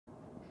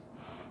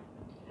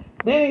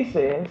Then he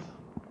says,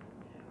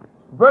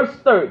 verse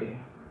 30,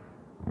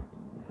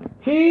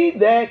 he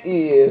that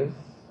is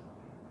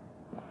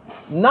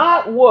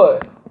not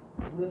what?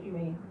 With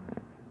me.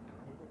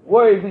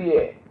 Where is he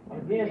at?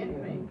 Against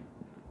me.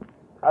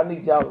 I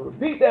need y'all to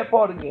repeat that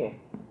part again.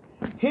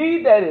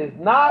 He that is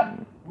not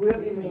With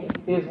me.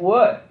 is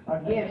what?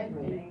 Against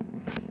me.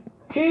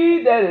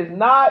 He that is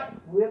not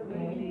With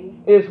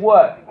me. is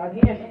what?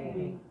 Against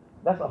me.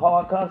 That's a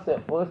hard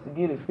concept for us to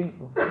get as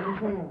people.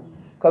 Mm-hmm.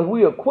 Because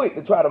we are quick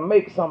to try to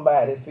make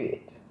somebody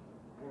fit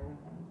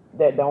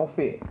that don't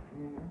fit.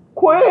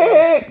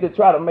 Quick to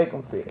try to make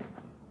them fit.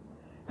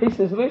 He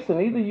says,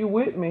 listen, either you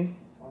with me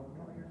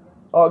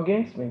or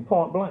against me,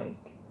 point blank.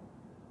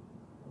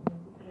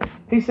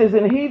 He says,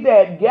 and he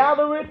that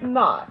gathereth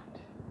not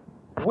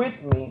with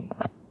me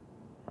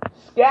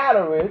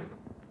scattereth.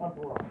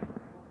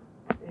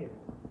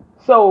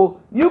 So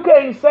you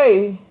can't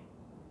say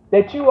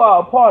that you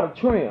are a part of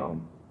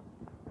Trim,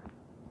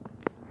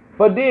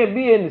 but then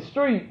be in the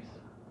streets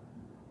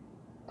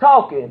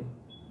talking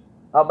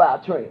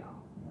about Trim.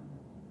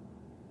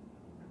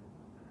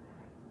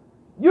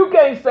 You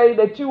can't say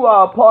that you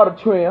are a part of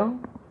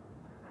Trim,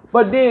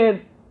 but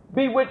then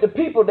be with the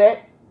people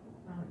that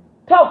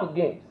talk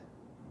against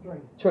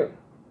Trim.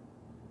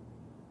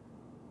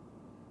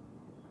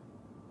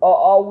 Or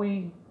are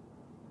we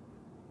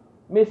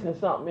missing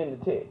something in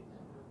the text?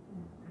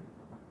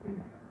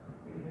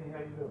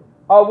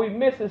 Are we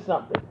missing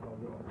something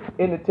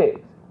in the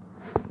text?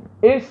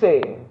 It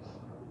says,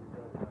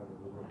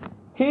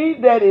 he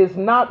that is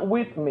not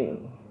with me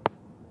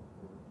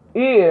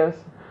is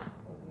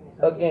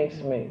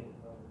against me.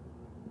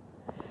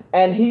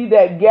 And he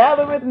that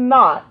gathereth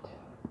not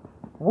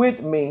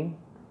with me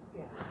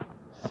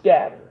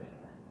scattereth.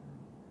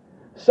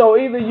 So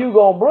either you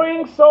going to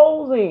bring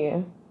souls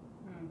in,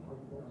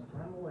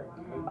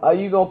 or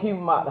you going to keep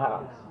them out the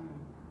house.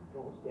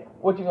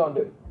 What you going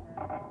to do?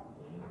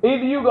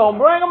 Either you going to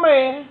bring them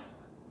in,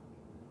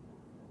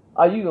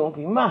 or you going to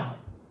keep them out.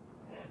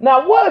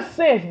 Now, what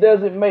sense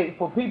does it make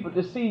for people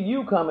to see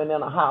you coming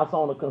in a house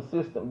on a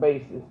consistent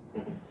basis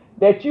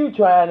that you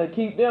trying to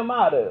keep them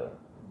out of?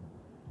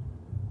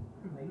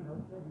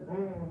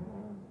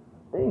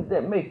 Things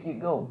that make you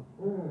go,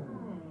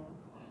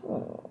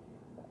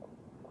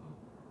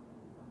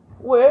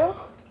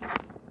 well,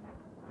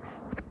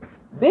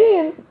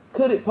 then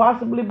could it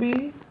possibly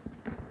be,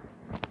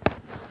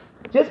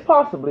 just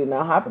possibly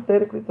now,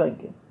 hypothetically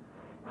thinking,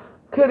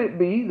 could it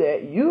be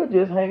that you're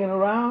just hanging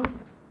around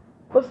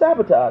for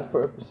sabotage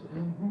purposes?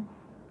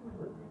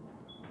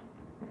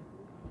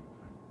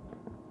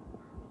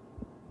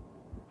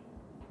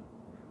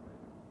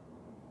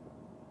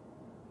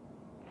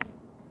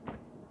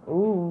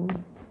 Ooh.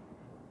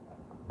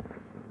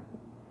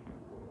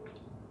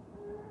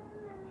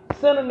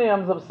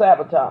 Synonyms of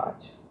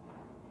sabotage.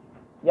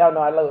 Y'all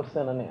know I love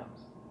synonyms.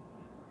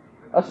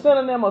 A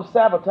synonym of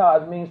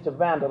sabotage means to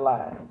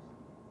vandalize.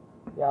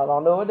 Y'all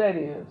don't know what that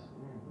is.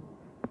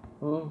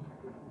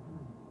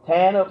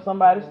 Tearing up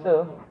somebody's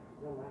stuff.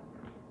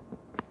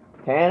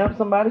 Tearing up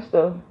somebody's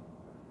stuff.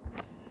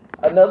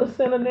 Another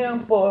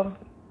synonym for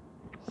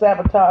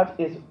sabotage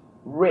is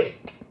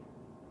wreck.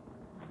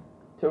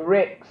 To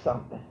wreck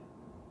something.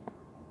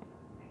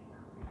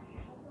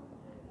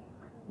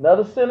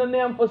 Another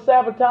synonym for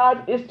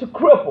sabotage is to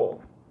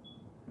cripple.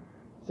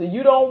 So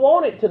you don't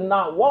want it to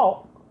not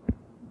walk.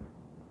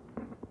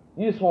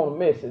 You just want to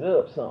mess it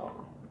up some.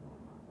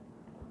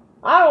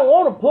 I don't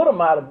want to put them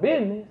out of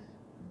business.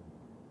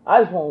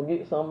 I just want to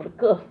get some of the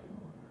customers.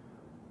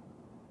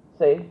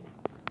 See?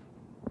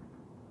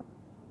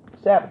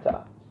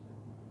 Sabotage.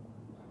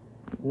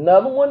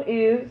 Another one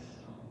is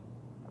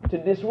to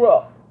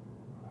disrupt.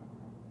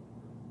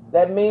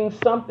 That means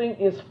something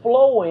is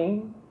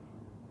flowing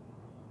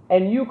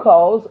and you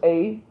cause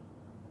a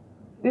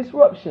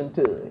disruption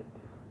to it.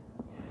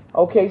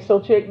 Okay,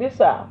 so check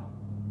this out.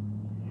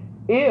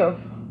 If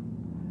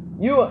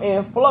you're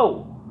in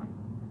flow,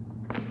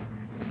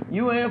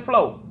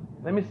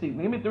 let me see.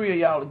 Give me three of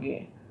y'all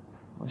again.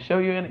 I'll show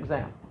you an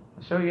example.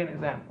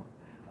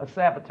 A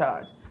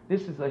sabotage.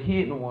 This is a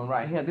hidden one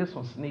right here. This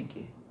one's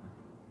sneaky.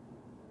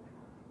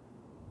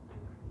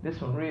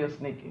 This one real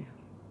sneaky.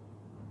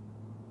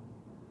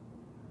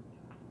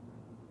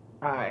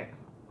 Alright.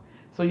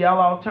 So y'all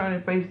all turn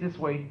and face this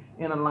way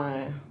in a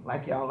line,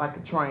 like y'all like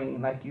a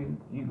train, like you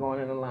going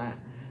in a line.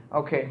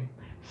 Okay.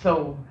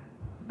 So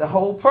the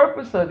whole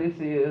purpose of this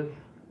is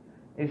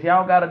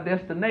y'all got a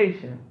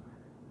destination.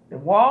 The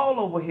wall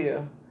over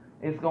here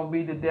is going to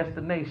be the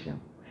destination.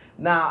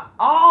 Now,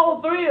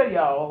 all three of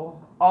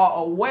y'all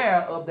are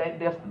aware of that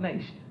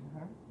destination.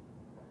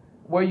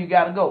 Where you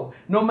got to go.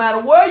 No matter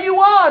where you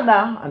are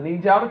now, I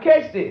need y'all to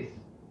catch this.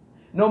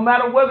 No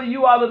matter whether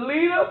you are the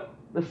leader,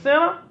 the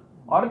center,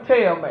 or the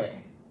tail man.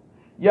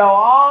 Y'all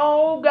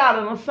all got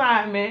an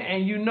assignment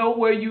and you know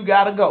where you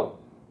got to go.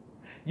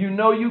 You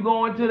know you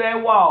going to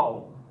that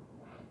wall.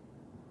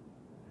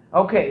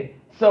 Okay,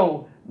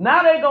 so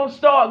now they're going to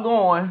start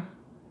going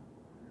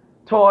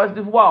towards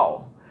this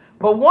wall.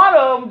 But one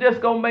of them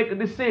just going to make a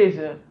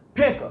decision.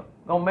 Picker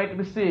going to make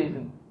a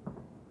decision.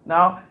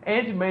 No,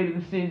 Angie made a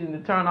decision to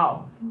turn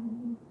off.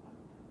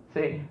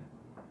 See?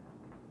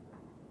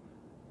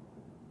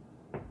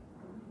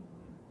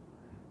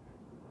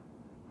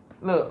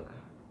 Look,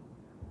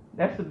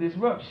 that's a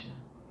disruption.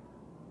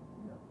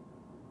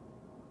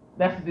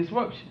 That's a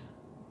disruption.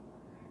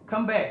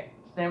 Come back.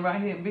 Stand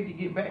right here. Vicky,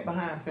 get back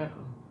behind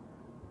Finkel.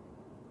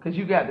 Because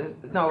you got to,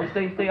 no,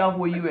 stay off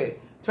where you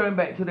at. Turn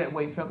back to that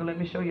way, Finkel. Let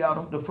me show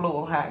y'all the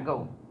flow of how it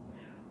go.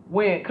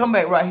 Come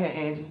back right here,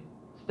 Angie.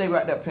 Stay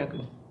right there,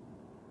 Finkel.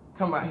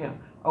 Come right here.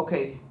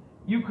 Okay.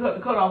 You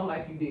cut off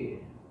like you did.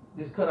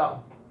 Just cut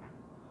off.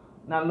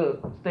 Now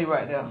look, stay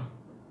right there.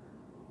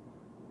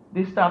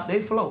 This stop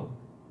their flow.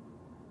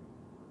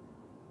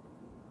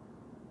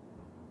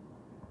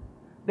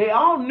 They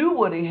all knew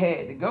where they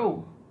had to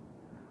go,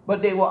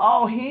 but they were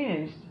all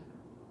hinged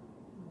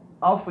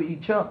off of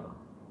each other.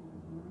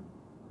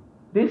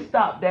 That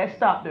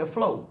stopped their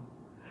flow.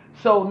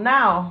 So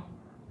now,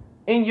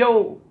 in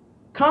your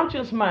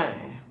conscious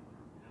mind,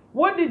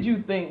 what did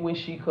you think when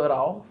she cut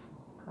off?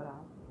 Cut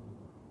off.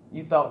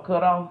 You thought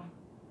cut off?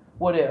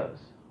 What else?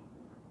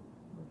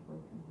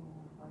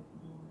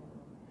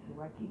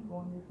 Do I keep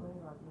going this way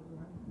or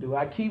do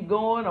I keep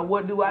going or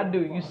what do I do?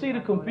 You see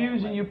the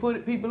confusion you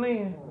put people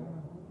in?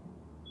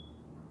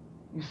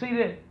 You see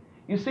that?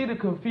 You see the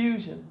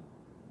confusion?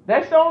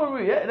 That's the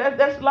only reason.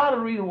 That's a lot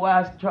of reason why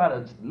I try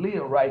to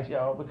live right,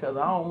 y'all, because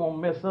I don't want to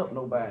mess up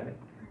nobody.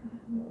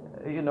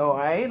 You know,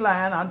 I ain't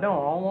lying. I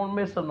don't want to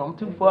mess up. I'm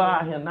too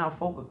far out here now,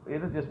 folks.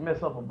 It'll just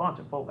mess up a bunch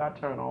of folk. I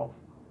turn off.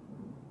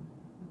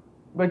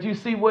 But you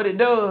see what it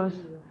does?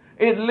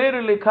 It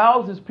literally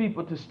causes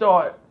people to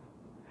start.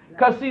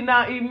 Because see,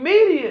 now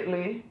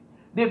immediately,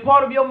 did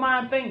part of your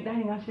mind think,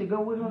 dang, I should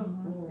go with her?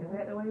 Is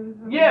that the way we were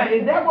supposed Yeah, to do?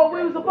 is that what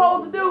we were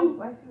supposed to do?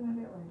 Why she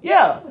went that way?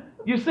 Yeah.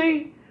 You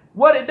see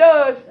what it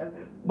does?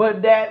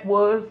 But that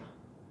was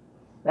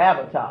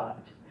sabotage.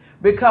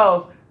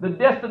 Because the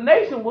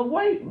destination was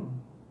waiting.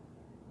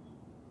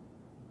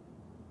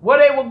 Where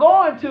they were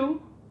going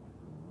to,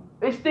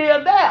 it's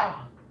still there.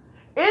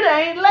 It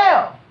ain't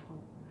left.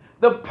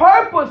 The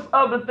purpose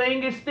of the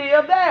thing is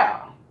still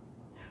there.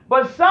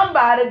 But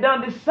somebody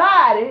done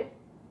decided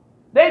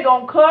they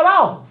gonna cut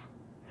off.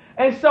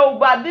 And so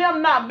by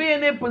them not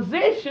being in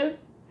position,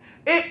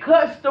 it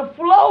cuts the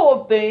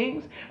flow of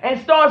things and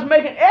starts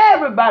making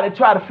everybody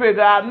try to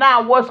figure out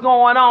now what's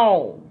going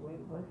on.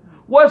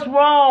 What's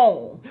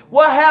wrong?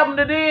 What happened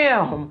to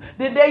them?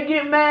 Did they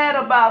get mad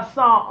about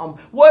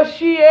something? What's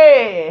she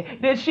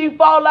at? Did she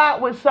fall out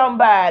with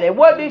somebody?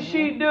 What did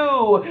she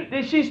do?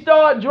 Did she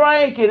start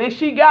drinking? Did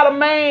she got a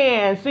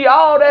man? See,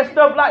 all that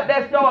stuff like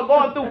that start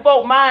going through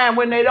folk mind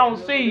when they don't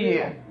see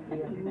you.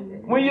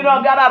 When you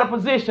done got out of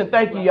position,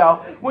 thank you,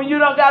 y'all. When you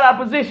done got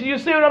out of position, you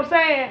see what I'm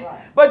saying?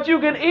 But you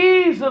can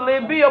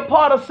easily be a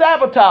part of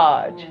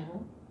sabotage.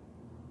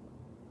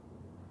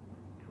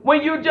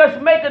 When you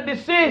just make a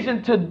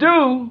decision to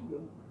do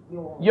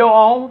your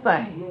own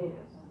thing.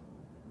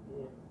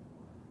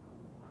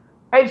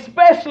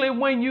 Especially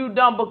when you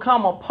done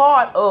become a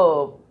part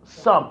of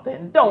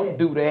something. Don't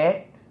do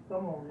that.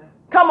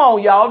 Come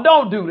on, y'all.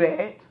 Don't do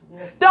that.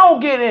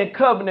 Don't get in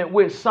covenant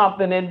with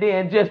something and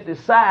then just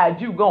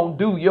decide you gonna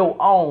do your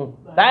own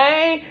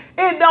thing.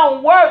 It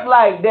don't work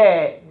like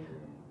that.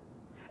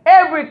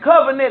 Every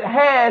covenant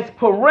has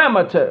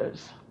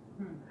perimeters.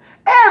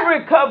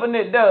 Every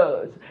covenant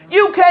does.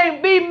 You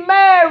can't be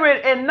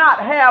married and not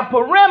have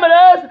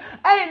perimeters.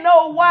 Ain't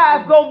no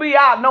wife gonna be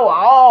out no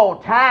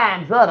all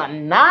times of the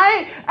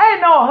night.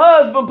 Ain't no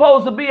husband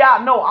supposed to be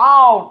out no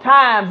all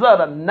times of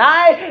the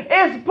night.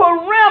 It's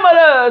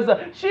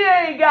perimeters. She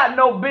ain't got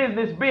no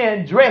business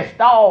being dressed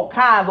all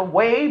kinds of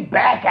ways,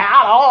 back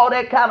out, all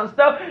that kind of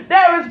stuff.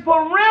 There is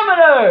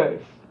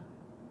perimeters.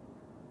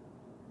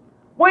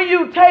 When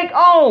you take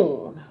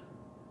on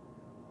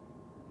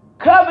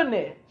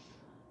covenants,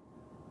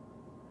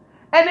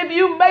 and if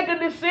you make a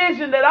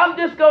decision that I'm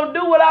just going to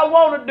do what I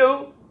want to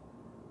do,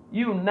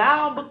 you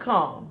now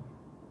become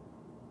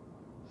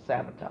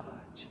sabotage.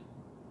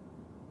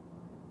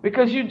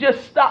 Because you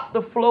just stopped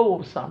the flow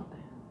of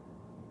something.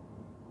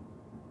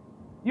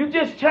 You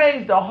just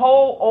changed the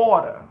whole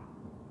order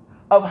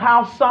of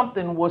how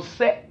something was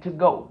set to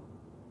go.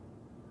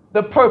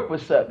 The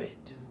purpose of it.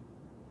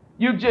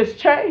 You just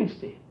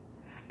changed it.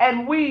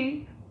 And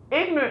we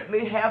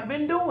ignorantly have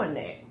been doing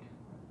that.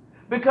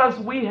 Because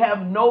we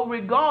have no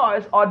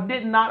regards or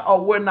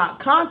were not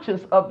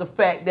conscious of the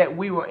fact that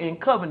we were in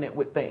covenant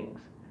with things.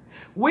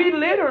 We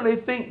literally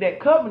think that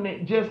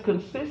covenant just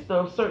consists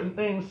of certain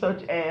things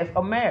such as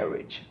a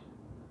marriage.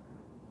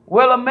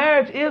 Well, a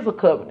marriage is a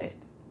covenant,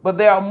 but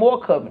there are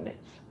more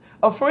covenants.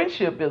 A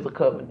friendship is a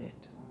covenant.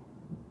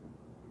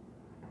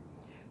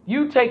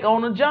 You take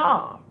on a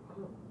job.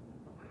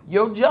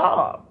 Your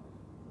job,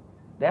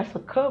 that's a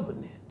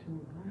covenant.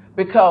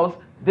 Because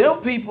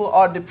them people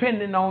are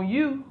depending on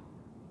you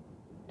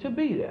to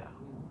be there.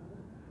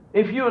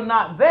 If you're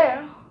not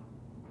there,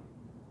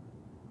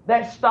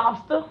 that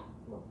stops the...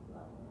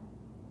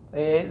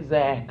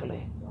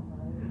 Exactly.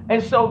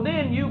 And so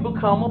then you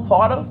become a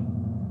part of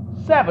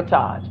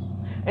sabotage.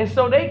 And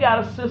so they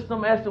got a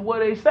system as to where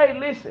they say,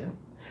 listen,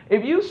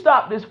 if you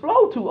stop this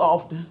flow too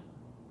often,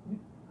 you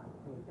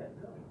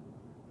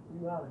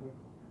gotta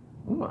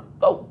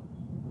go.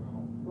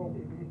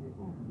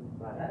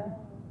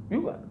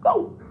 You gotta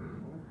go.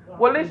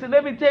 Well, listen,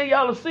 let me tell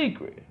y'all a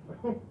secret.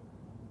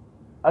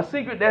 A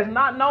secret that's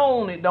not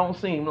known, it don't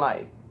seem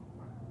like.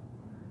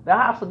 The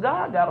house of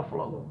God got a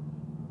flow.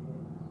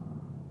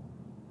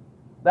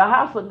 The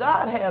house of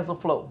God has a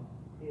flow.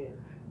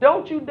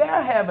 Don't you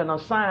dare have an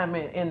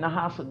assignment in the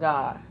house of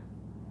God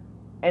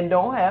and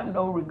don't have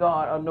no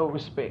regard or no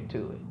respect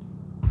to it.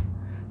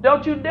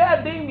 Don't you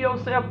dare deem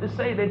yourself to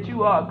say that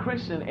you are a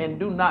Christian and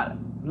do not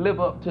live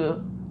up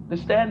to the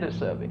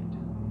standards of it,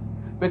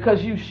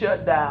 because you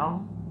shut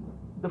down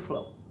the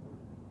flow.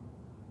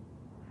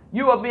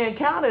 You are being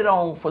counted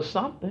on for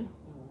something.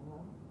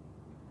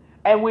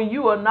 And when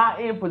you are not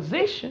in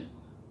position,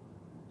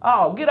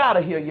 oh, get out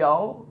of here,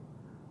 y'all.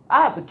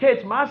 I have to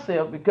catch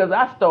myself because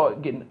I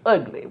start getting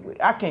ugly.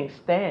 I can't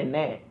stand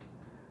that.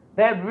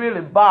 That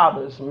really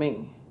bothers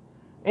me.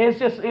 And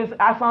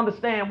I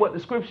understand what the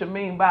scripture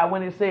means by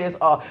when it says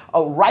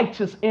a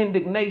righteous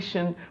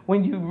indignation.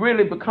 When you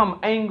really become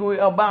angry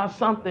about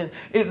something,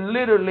 it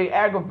literally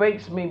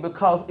aggravates me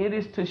because it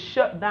is to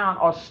shut down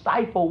or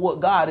stifle what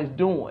God is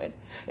doing.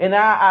 And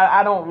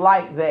I don't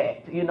like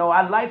that. You know,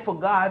 I like for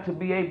God to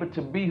be able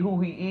to be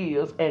who he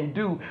is and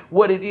do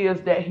what it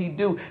is that he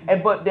do.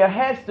 But there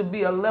has to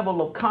be a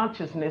level of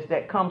consciousness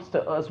that comes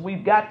to us.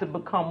 We've got to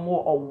become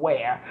more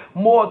aware,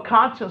 more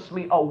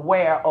consciously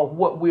aware of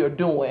what we're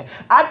doing.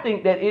 I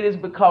think that it is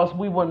because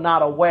we were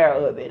not aware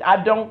of it.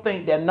 I don't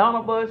think that none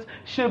of us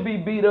should be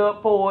beat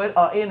up for it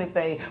or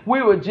anything.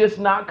 We were just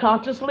not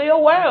consciously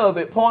aware of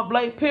it, point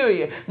blank,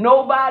 period.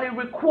 Nobody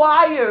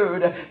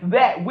required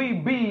that we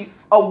be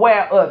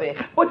aware of it.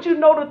 But you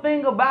know, the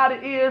thing about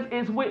it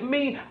is with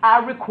me, I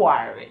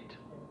require it.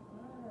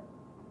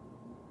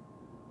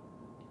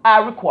 I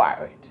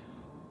require it.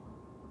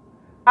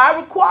 I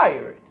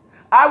require it.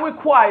 I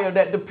require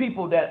that the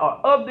people that are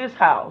of this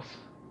house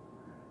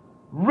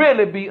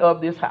really be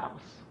of this house.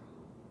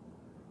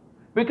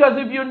 Because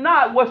if you're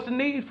not, what's the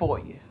need for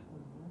you?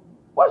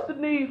 What's the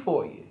need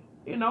for you?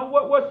 You know,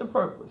 what's the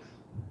purpose?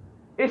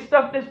 It's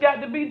stuff that's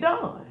got to be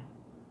done.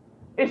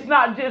 It's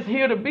not just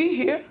here to be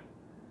here.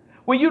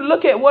 When you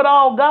look at what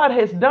all God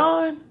has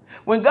done,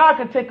 when God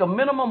can take a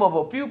minimum of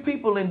a few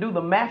people and do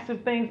the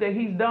massive things that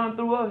he's done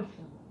through us.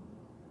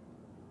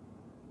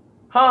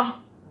 Huh?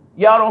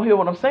 Y'all don't hear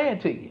what I'm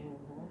saying to you.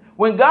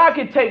 When God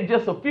can take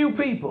just a few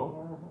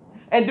people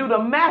and do the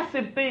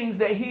massive things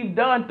that he's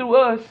done through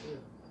us,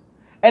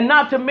 and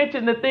not to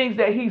mention the things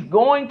that he's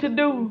going to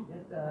do,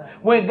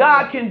 when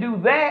God can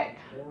do that,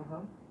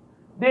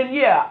 then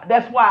yeah,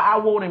 that's why I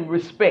want him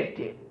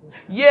respected.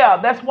 Yeah,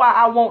 that's why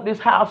I want this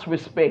house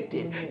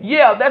respected.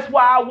 Yeah, that's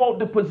why I want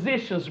the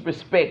positions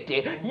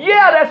respected.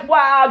 Yeah, that's why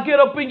I'll get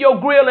up in your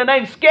grill and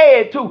ain't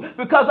scared to,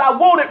 because I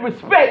want it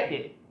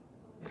respected.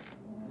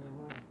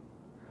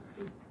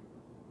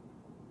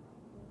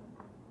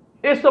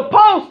 It's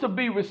supposed to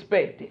be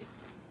respected.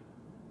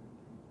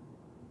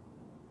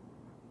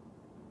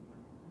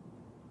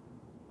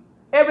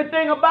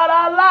 Everything about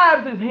our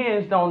lives is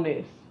hinged on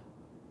this.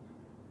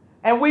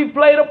 And we've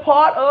played a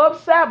part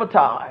of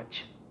sabotage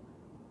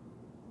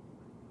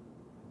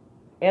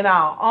in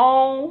our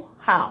own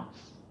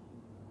house.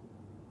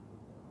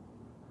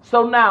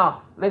 So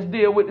now, let's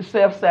deal with the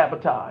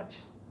self-sabotage.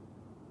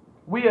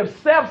 We have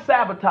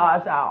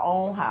self-sabotaged our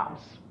own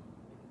house.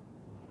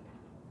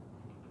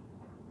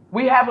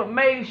 We haven't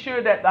made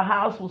sure that the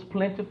house was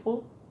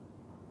plentiful.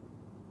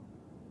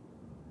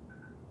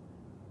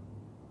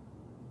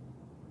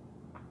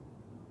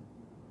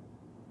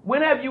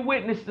 When have you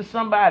witnessed to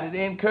somebody to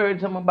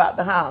encourage them about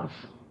the house?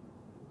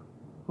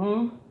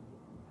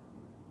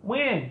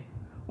 When?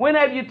 When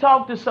have you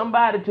talked to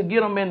somebody to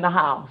get them in the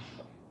house?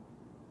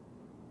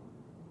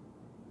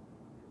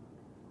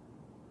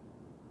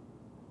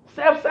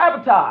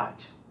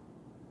 Self-sabotage.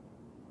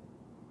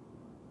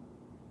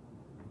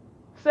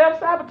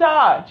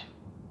 Self-sabotage.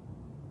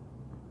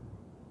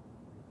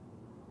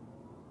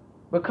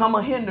 Become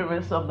a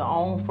hindrance of the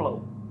own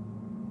flow.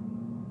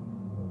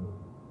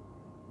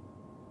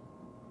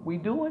 We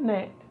doing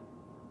that.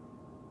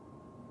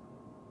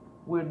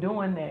 We're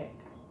doing that.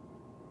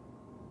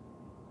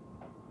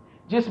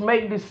 Just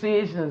make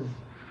decisions.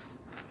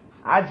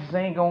 I just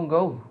ain't gonna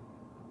go.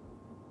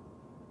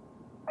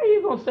 How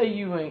you gonna say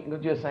you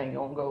just ain't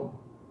gonna go?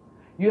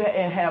 You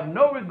have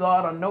no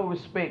regard or no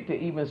respect to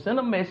even send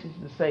a message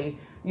to say,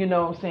 you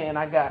know what I'm saying,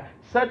 I got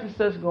such and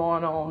such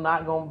going on,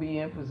 not gonna be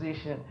in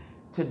position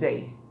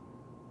today.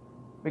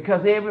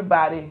 Because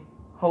everybody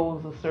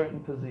holds a certain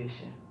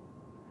position.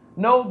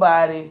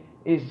 Nobody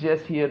is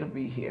just here to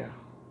be here.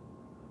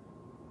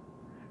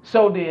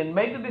 So then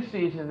make a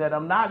decision that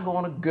I'm not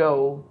going to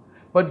go,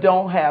 but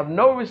don't have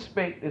no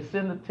respect to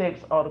send a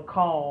text or to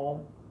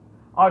call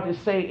or to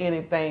say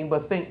anything,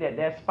 but think that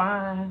that's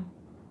fine.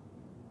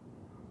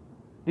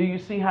 Do you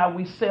see how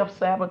we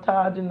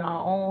self-sabotage in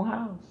our own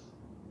house?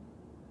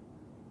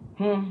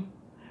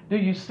 Do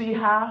you see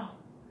how?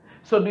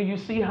 So do you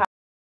see how